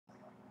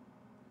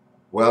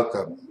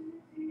Welcome.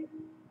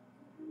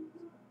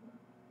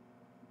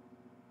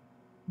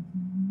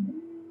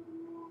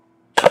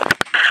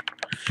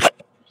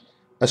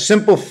 A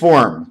simple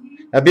form.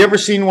 Have you ever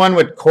seen one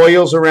with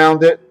coils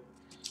around it?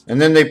 And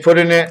then they put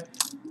in it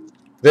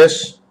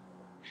this.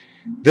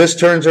 This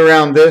turns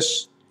around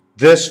this.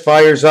 This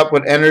fires up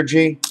with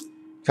energy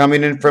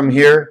coming in from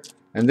here.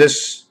 And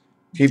this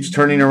keeps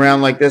turning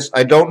around like this.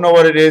 I don't know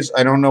what it is.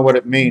 I don't know what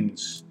it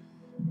means.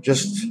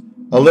 Just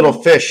a little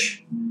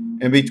fish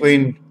in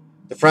between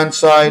the front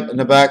side and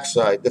the back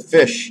side. The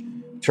fish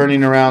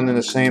turning around in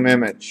the same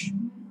image.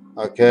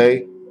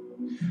 Okay?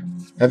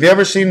 Have you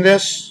ever seen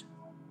this?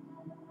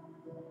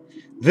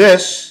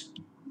 This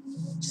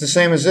is the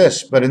same as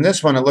this, but in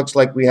this one it looks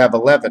like we have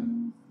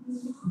 11.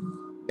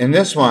 In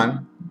this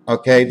one,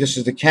 okay, this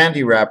is the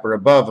candy wrapper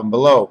above and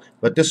below,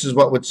 but this is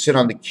what would sit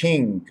on the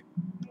king,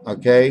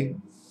 okay?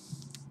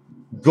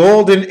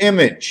 Golden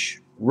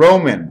image,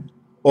 Roman,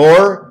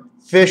 or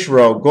fish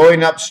roe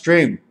going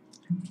upstream.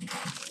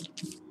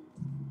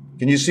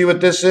 Can you see what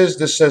this is?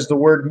 This says the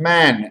word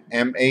man,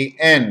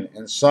 M-A-N,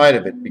 inside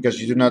of it, because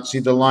you do not see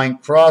the line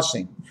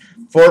crossing.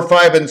 4,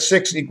 5, and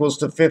 6 equals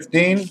to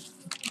 15.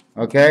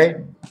 Okay?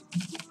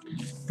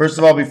 First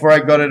of all, before I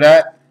go to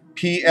that,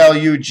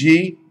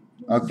 P-L-U-G,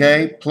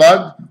 okay,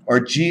 plug, or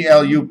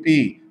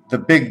G-L-U-P, the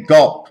big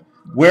gulp.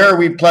 Where are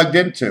we plugged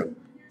into?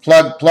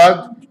 Plug,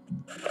 plug,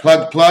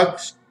 plug,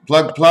 plugs,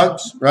 plug,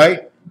 plugs,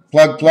 right?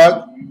 Plug,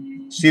 plug.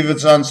 See if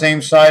it's on the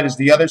same side as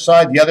the other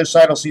side. The other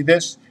side will see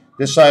this.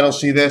 This side will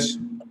see this.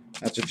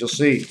 That's what you'll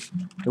see.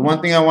 The one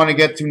thing I want to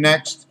get to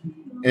next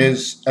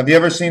is, have you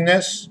ever seen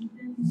this?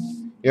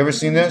 You ever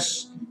seen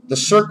this? The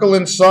circle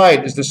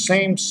inside is the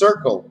same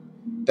circle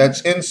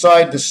that's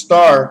inside the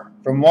star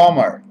from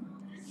Walmart.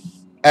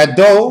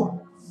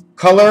 Ado,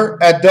 color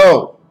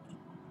Ado.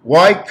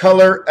 Why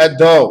color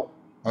Ado?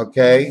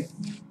 Okay.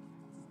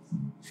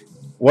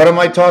 What am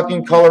I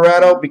talking,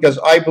 Colorado? Because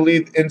I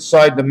believe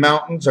inside the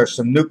mountains are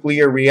some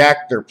nuclear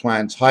reactor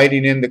plants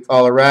hiding into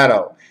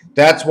Colorado.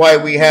 That's why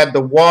we had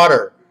the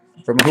water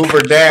from Hoover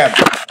Dam.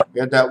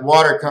 We had that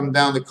water come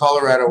down the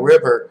Colorado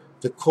River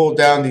to cool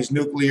down these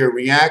nuclear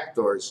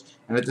reactors.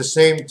 And at the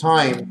same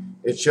time,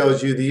 it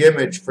shows you the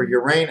image for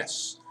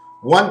Uranus.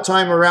 One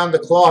time around the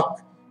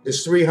clock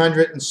is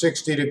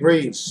 360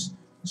 degrees.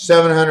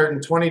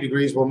 720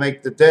 degrees will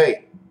make the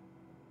day.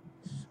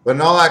 But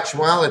in all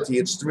actuality,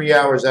 it's 3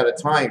 hours at a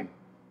time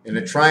in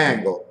a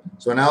triangle.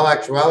 So in all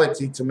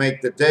actuality, to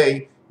make the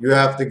day, you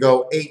have to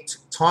go 8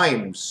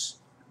 times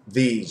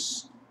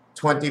these.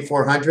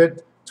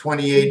 2400,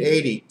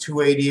 2880,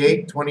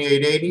 288,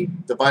 2880,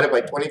 divided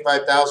by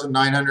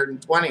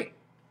 25,920.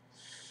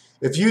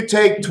 If you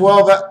take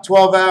 12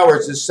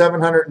 hours, is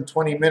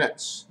 720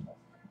 minutes.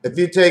 If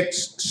you take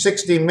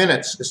 60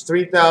 minutes, it's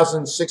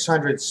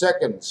 3,600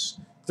 seconds.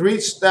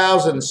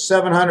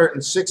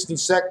 3,760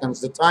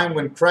 seconds, the time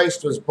when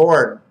Christ was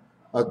born,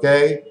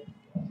 okay,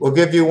 will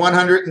give you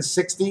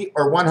 160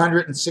 or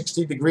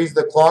 160 degrees of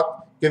the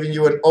clock, giving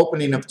you an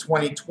opening of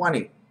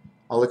 2020.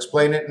 I'll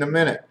explain it in a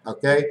minute,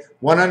 okay?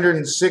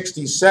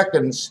 160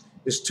 seconds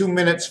is 2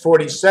 minutes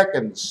 40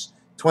 seconds.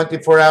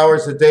 24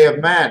 hours a day of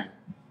man.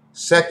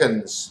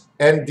 Seconds,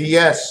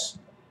 NDS,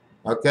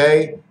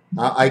 okay?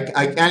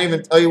 I can't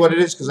even tell you what it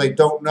is because I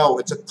don't know.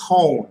 It's a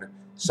cone,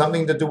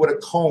 something to do with a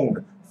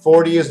cone.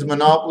 40 is the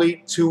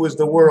monopoly, 2 is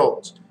the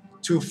world.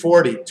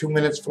 240, 2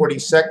 minutes 40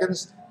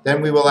 seconds.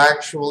 Then we will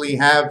actually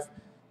have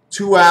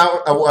then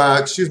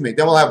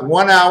we'll have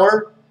 1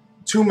 hour,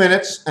 2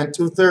 minutes, and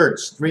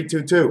 2/3,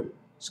 322.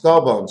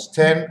 Skull bones,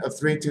 10 of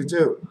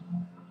 322.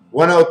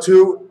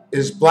 102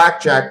 is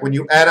blackjack. When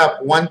you add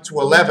up 1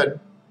 to 11,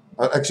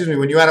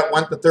 when you add up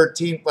 1 to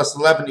 13 plus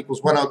 11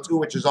 equals 102,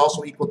 which is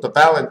also equal to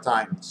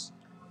Valentine's.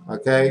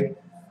 Okay?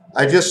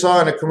 I just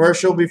saw in a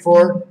commercial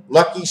before,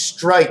 Lucky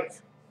Strike.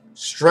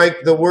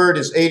 Strike, the word,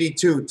 is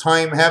 82.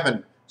 Time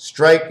heaven.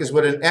 Strike is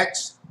with an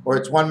X, or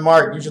it's 1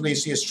 mark. Usually you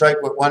see a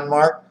strike with 1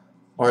 mark,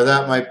 or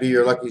that might be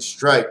your lucky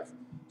strike.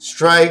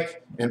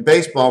 Strike in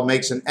baseball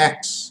makes an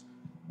X.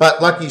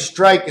 But lucky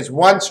strike is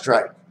 1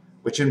 strike,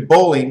 which in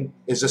bowling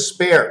is a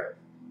spare.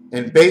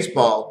 In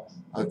baseball,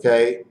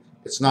 okay,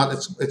 it's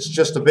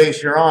just the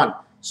base you're on.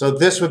 So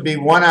this would be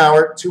 1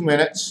 hour, 2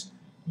 minutes,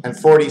 and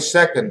 40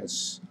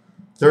 seconds.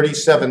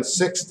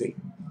 3760.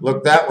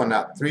 Look that one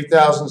up.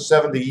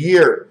 3007, the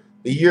year.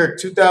 The year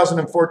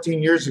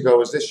 2014 years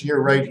ago is this year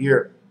right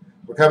here.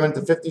 We're coming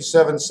to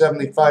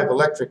 5775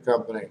 electric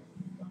company.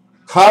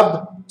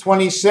 Cub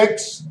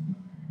 26,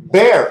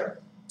 bear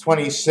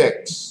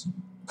 26,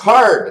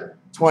 card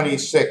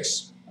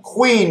 26,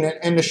 queen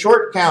in the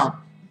short count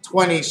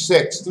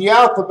 26, the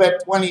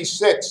alphabet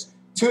 26,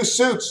 2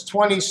 suits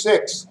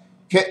 26,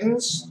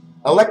 kittens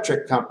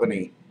electric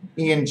company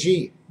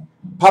E&G,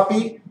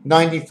 puppy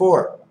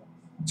 94.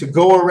 To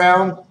go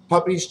around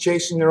puppies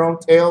chasing their own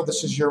tail,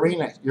 this is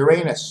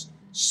Uranus.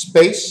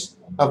 Space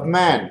of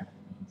man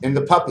in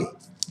the puppy.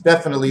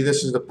 Definitely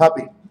this is the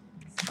puppy.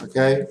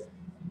 Okay?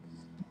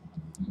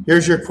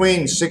 Here's your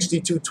queen,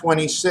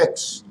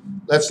 6226.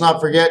 Let's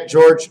not forget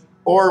George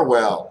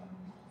Orwell.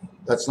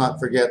 Let's not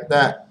forget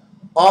that.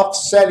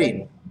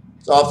 offsetting.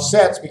 It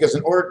offsets because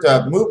in order to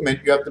have movement,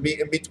 you have to be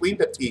in between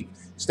the teeth.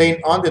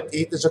 Staying on the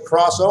teeth is a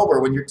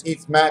crossover. When your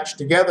teeth match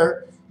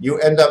together, you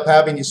end up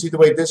having, you see the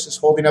way this is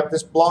holding up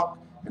this block,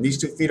 and these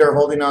 2 feet are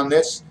holding on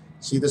this.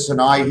 See this an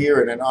eye here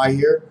and an eye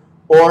here?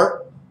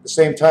 Or at the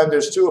same time,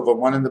 there's 2 of them,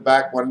 one in the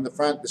back, one in the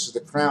front. This is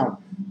the crown.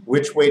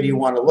 Which way do you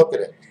want to look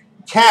at it?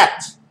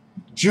 Cat,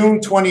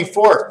 June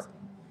 24th.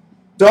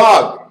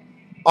 Dog,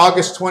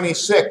 August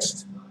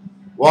 26th.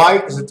 Why?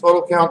 Because the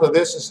total count of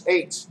this is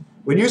 8.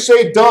 When you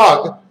say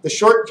dog, the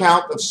short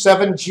count of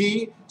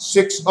 7G,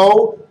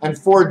 6O, and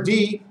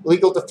 4D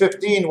equal to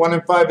 15. 1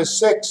 and 5 is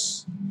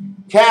 6.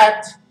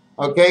 Cat,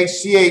 okay,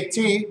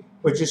 CAT,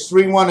 which is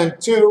 3, 1,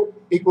 and 2,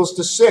 equals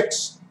to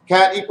 6.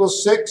 Cat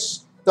equals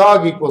 6.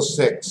 Dog equals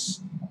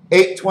 6.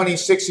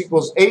 826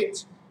 equals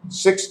 8.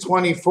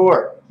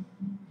 624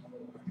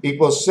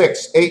 equals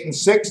 6. 8 and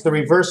 6, the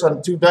reverse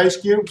on 2 dice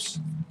cubes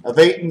of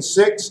 8 and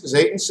 6 is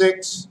 8 and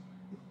 6.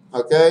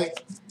 Okay.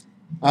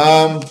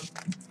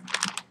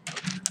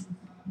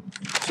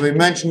 So we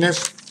mentioned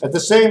this. At the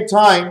same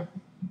time,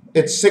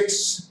 it's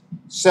 6,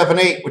 7,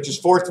 8, which is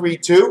 4, 3,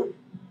 2.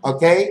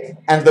 Okay.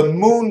 And the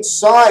moon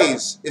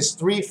size is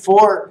 3,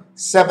 4,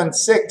 7,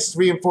 6.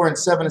 3 and 4 and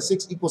 7 and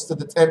 6 equals to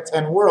the 10,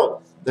 10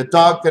 world. The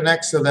dog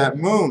connects to that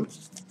moon.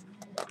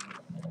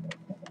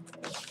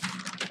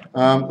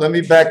 Let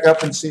me back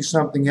up and see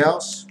something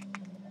else.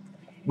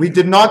 We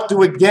did not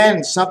do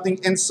again something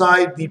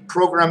inside the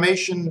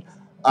programmation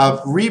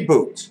of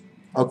reboot.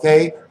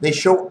 Okay, they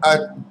show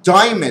a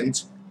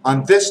diamond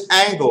on this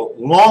angle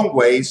long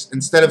ways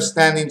instead of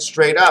standing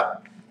straight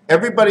up.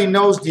 Everybody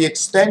knows the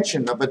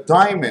extension of a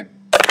diamond.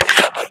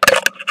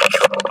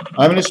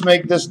 I'm going to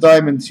make this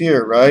diamond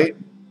here, right?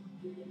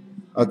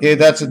 Okay,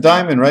 that's a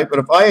diamond, right? But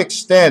if I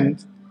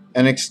extend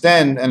and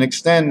extend and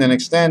extend and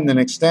extend and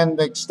extend,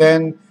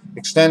 extend,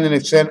 extend and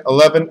extend,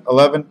 11,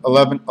 11,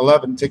 11,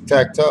 11,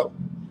 tic-tac-toe.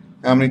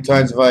 How many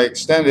times have I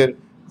extended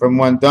from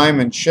one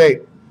diamond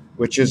shape,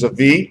 which is a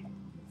V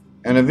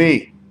and a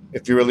V,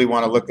 if you really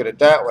want to look at it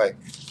that way.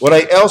 What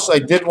else I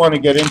did want to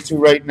get into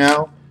right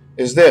now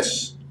is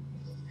this.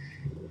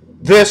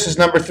 This is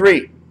number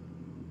 3.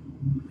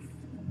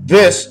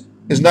 This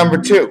is number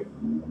 2.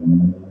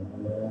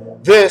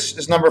 This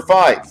is number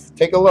 5.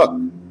 Take a look.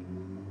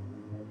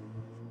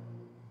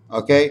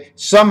 Okay,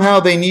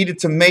 somehow they needed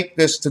to make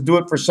this to do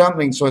it for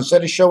something. So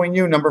instead of showing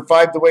you number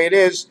 5 the way it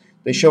is,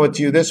 they show it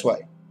to you this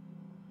way.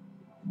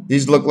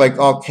 These look like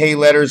all K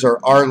letters or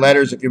R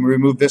letters. If you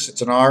remove this,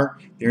 it's an R.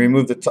 If you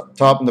remove the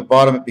top and the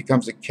bottom, it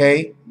becomes a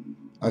K.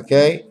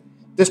 Okay,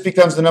 this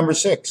becomes the number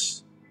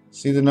 6.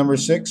 See the number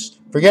 6?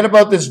 Forget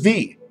about this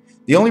V.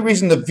 The only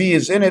reason the V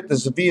is in it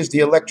is the V is the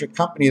electric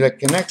company that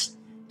connects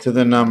to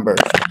the number.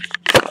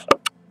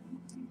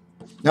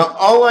 Now,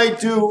 all I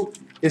do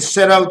is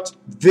set out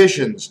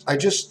visions. I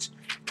just,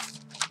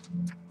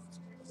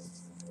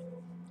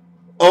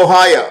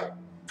 Ohio,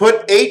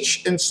 put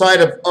H inside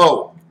of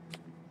O.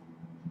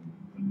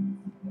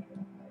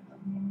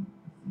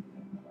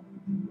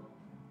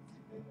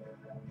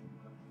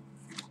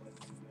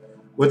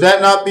 Would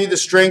that not be the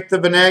strength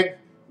of an egg?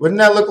 Wouldn't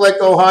that look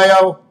like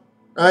Ohio?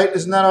 Right?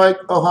 Isn't that like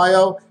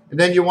Ohio? And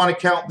then you want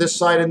to count this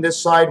side and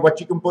this side, what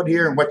you can put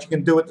here and what you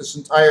can do with this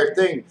entire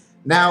thing.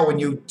 Now, when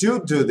you do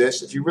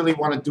this, if you really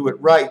want to do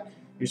it right,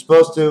 you're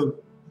supposed to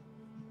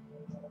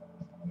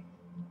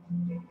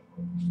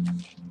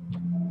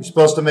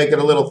make it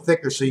a little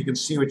thicker so you can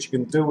see what you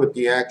can do with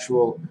the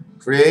actual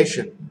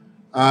creation.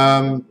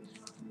 I've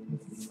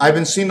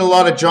been seeing a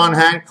lot of John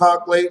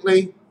Hancock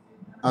lately.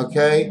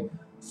 Okay.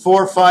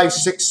 4, 5,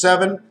 6,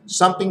 7,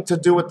 something to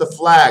do with the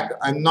flag.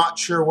 I'm not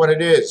sure what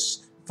it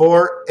is.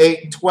 4,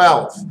 8,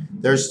 12.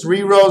 There's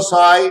 3 rows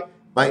high.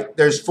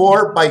 There's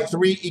 4 by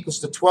 3 equals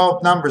to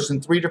 12 numbers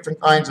and 3 different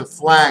kinds of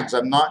flags.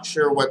 I'm not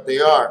sure what they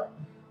are.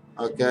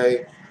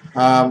 Okay.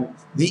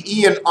 The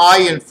E and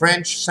I in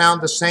French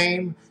sound the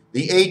same.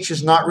 The H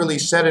is not really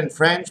said in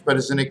French, but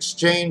is an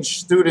exchange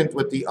student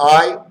with the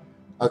I.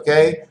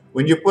 Okay.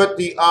 When you put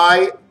the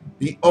I,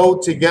 the O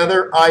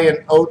together, I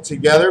and O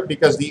together,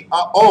 because the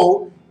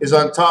O is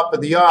on top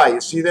of the I.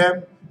 You see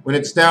them? When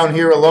it's down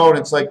here alone,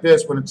 it's like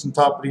this. When it's on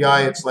top of the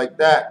I, it's like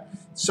that.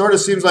 It sort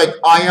of seems like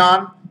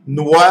ion,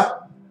 noix,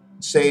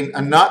 saying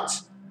a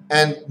nut,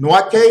 and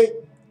noike,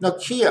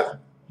 nokia.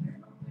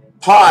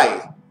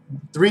 Pi,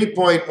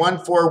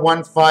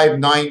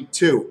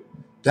 3.141592.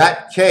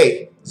 That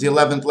K is the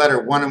 11th letter.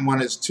 1 and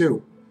 1 is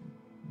 2.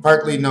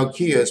 Partly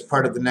Nokia is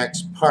part of the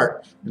next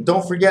part. And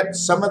don't forget,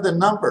 some of the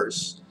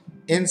numbers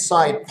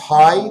inside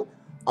pi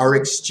are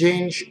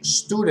exchange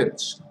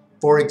students.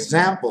 For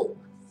example,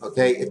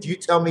 okay, if you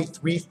tell me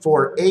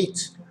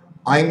 348,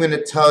 I'm going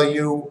to tell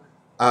you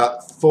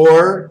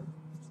 4,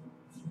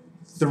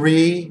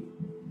 3,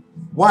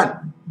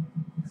 1,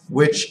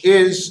 which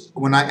is,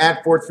 when I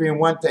add 4, 3, and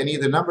 1 to any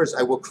of the numbers,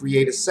 I will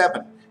create a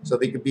 7. So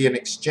they could be an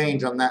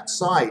exchange on that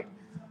side.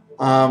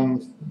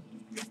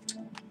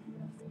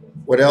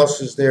 What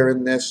else is there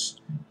in this?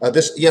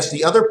 Yes,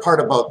 the other part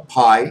about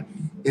pi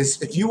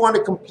is if you want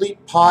to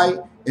complete pi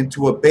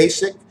into a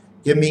basic,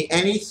 Give me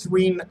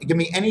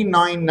any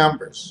 9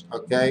 numbers,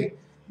 okay?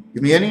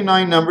 Give me any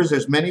 9 numbers.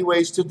 There's many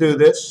ways to do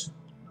this,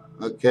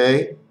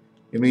 okay?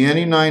 Give me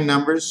any 9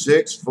 numbers,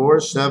 6, 4,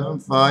 7,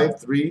 5,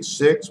 3,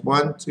 6,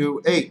 1,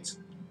 2, 8,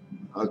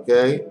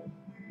 okay?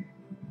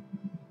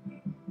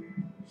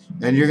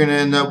 And you're going to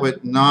end up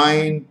with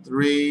 9,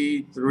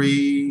 3,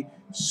 3,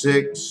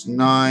 6,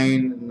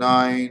 9,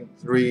 9,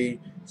 3,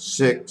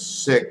 6,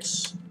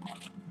 6.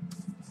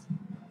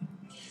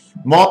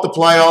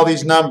 Multiply all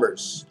these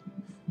numbers.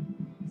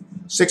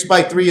 6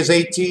 by 3 is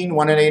 18,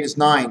 1 and 8 is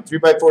 9. 3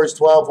 by 4 is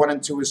 12, 1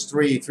 and 2 is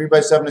 3. 3 by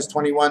 7 is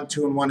 21,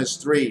 2 and 1 is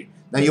 3.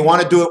 Now you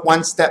want to do it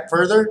one step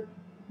further,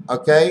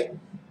 okay?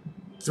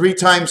 3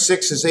 times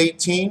 6 is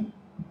 18,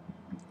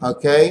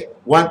 okay?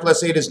 1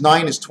 plus 8 is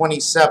 9 is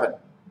 27.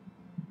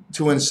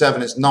 2 and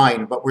 7 is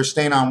 9, but we're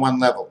staying on one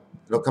level.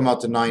 It'll come out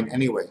to 9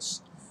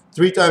 anyways.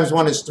 3 times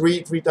 1 is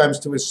 3, 3 times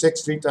 2 is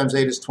 6, 3 times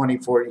 8 is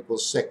 24,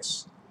 equals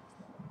 6.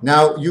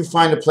 Now you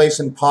find a place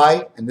in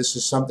pi, and this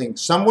is something,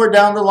 somewhere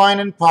down the line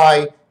in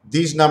pi,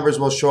 these numbers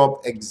will show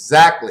up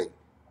exactly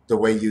the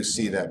way you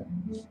see them.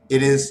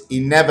 It is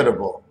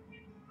inevitable.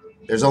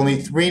 There's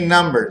only 3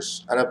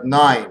 numbers out of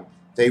 9.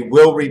 They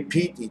will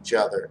repeat each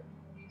other.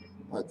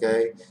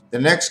 Okay? The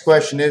next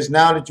question is,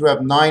 now that you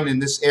have 9 in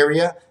this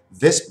area,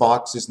 this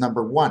box is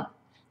number 1.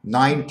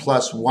 9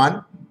 plus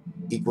 1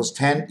 equals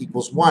 10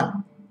 equals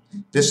 1.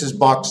 This is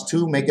box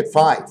 2, make it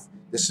 5.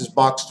 This is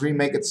box 3,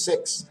 make it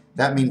 6.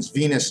 That means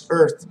Venus,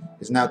 Earth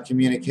is now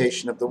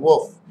communication of the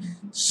wolf.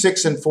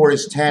 6 and 4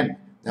 is 10.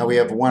 Now we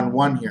have 1,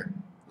 1 here.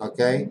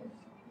 Okay?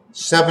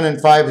 7 and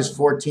 5 is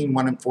 14.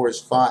 1 and 4 is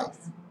 5.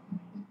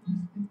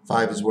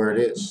 5 is where it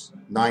is.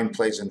 9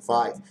 plays in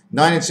 5.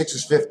 9 and 6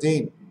 is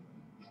 15.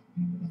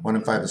 1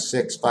 and 5 is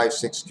 6. 5,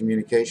 6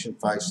 communication.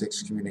 5,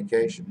 6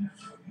 communication.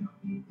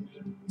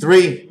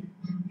 3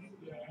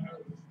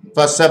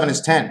 plus 7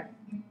 is 10.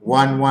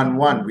 1, 1,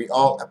 1. We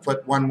all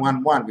put 1,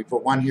 1, 1. We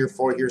put 1 here,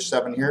 4 here,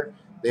 7 here.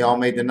 They all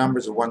made the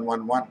numbers of 1,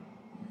 1, 1.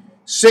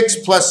 6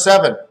 plus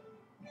 7.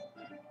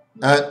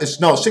 6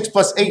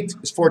 plus 8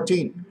 is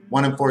 14.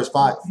 1 and 4 is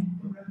 5.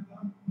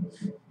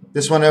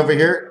 This one over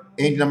here,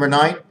 angel number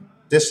 9,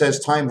 this says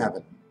time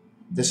heaven.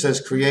 This says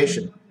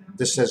creation.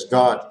 This says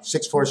God.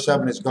 6, 4,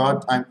 7 is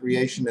God, time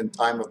creation, and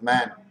time of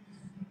man.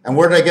 And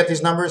where did I get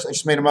these numbers? I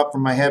just made them up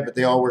from my head, but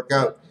they all work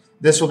out.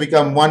 This will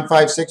become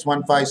 156,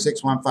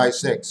 156,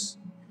 156.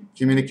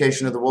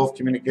 Communication of the wolf,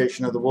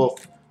 communication of the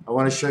wolf. I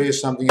want to show you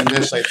something in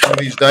this. I threw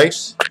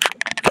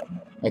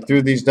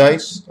these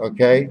dice.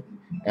 Okay,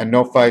 and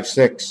no 5,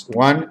 6.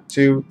 1,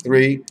 2,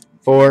 3,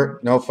 4.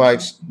 No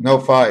 5. No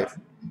 5.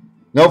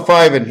 No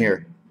 5 in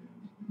here.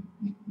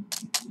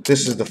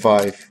 This is the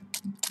 5.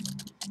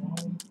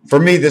 For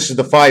me, this is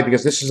the 5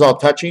 because this is all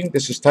touching.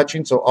 This is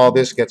touching, so all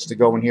this gets to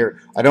go in here.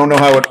 I don't know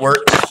how it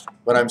works,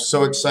 but I'm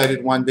so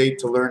excited one day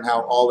to learn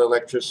how all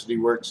electricity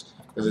works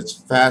because it's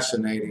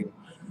fascinating.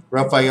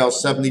 Raphael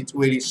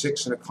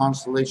 7286 in a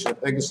constellation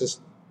of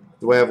Pegasus.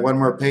 Do I have one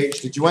more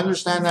page? Did you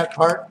understand that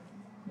part?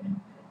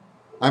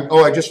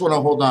 I just want to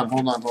hold on.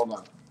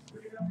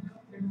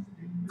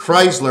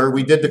 Chrysler,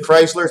 we did the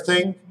Chrysler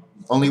thing.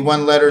 Only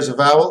 1 letter is a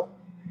vowel.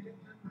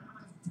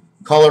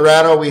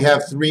 Colorado, we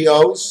have 3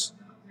 O's.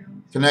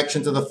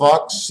 Connection to the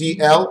fox.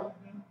 CL,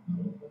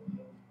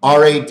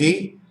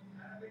 RAD,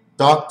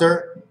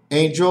 Doctor,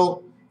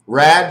 Angel,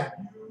 Rad,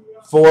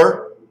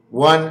 4,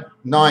 1,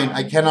 9.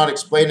 I cannot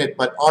explain it,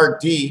 but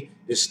RD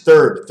is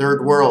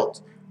third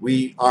world.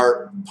 We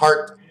are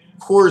part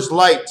Coors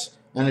Light,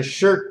 and a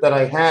shirt that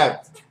I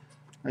have.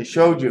 I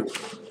showed you.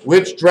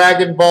 Which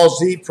Dragon Ball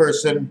Z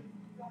person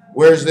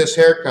wears this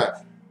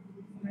haircut?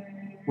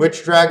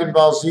 Which Dragon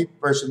Ball Z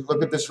person?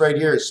 Look at this right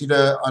here. See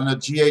on the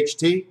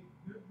GHT?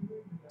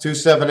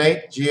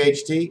 278,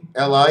 GHT,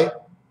 LI,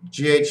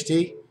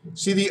 GHT.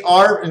 See the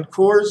R in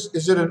Coors?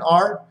 Is it an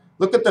R?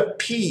 Look at the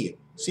P.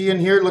 See in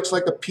here? It looks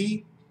like a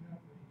P.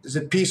 Is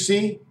it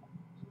PC?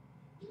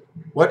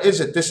 What is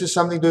it? This is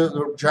something to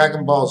do with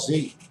Dragon Ball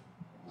Z.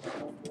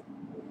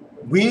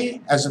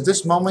 We, as of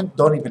this moment,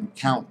 don't even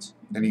count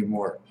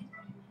anymore.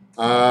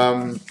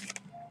 You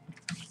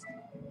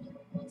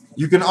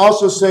can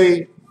also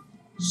say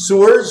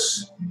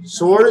sewers,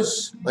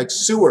 like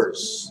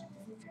sewers.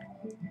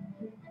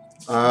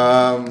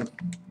 I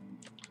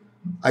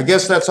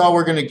guess that's all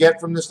we're going to get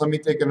from this. Let me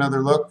take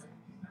another look.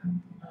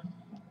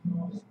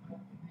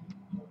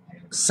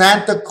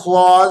 Santa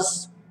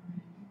Claus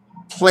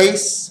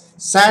Place,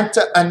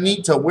 Santa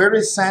Anita. Where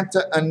is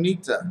Santa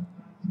Anita?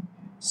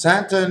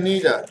 Santa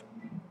Anita.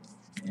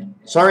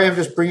 Sorry, I'm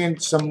just bringing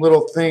some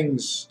little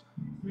things.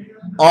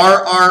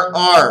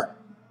 RRR.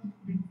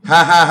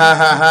 Ha ha ha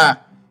ha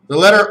ha. The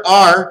letter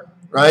R,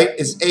 right,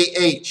 is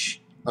AH.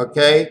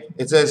 Okay?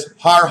 It says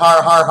har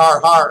har har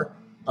har har.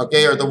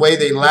 Okay, or the way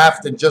they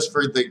laughed and just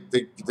for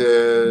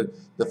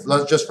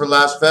just for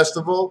last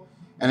festival,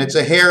 and it's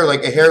a hair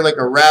like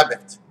a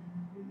rabbit.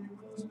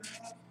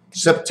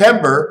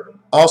 September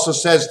also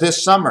says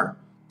this summer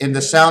in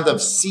the sound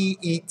of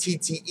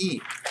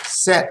C-E-T-T-E.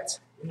 Set.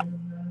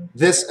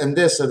 This and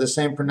this are the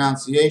same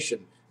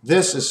pronunciation.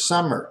 This is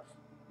summer.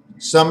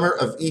 Summer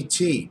of ET.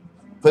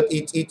 Put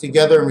ET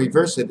together and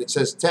reverse it. It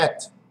says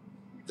Tet,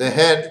 the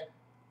head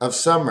of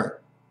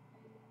summer.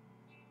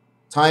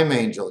 Time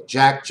angel,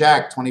 Jack,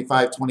 Jack,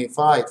 25,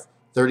 25,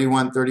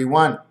 31,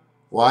 31.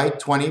 Why?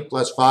 20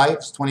 plus 5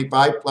 is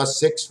 25 plus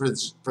 6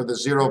 for the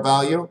zero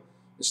value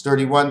is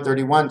 31,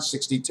 31,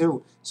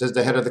 62. Says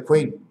the head of the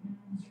queen.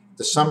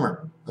 The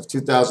summer of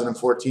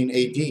 2014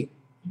 AD.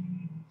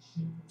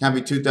 Can't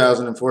be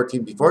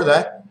 2014 before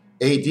that.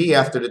 AD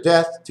after the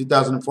death.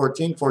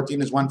 2014.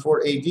 14 is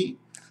 14 AD.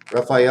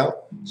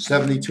 Raphael,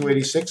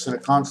 7286 in a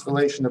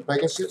constellation of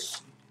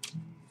Pegasus.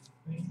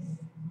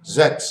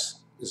 Zex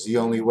is the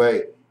only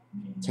way.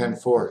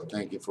 10-4.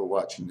 Thank you for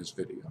watching this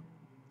video.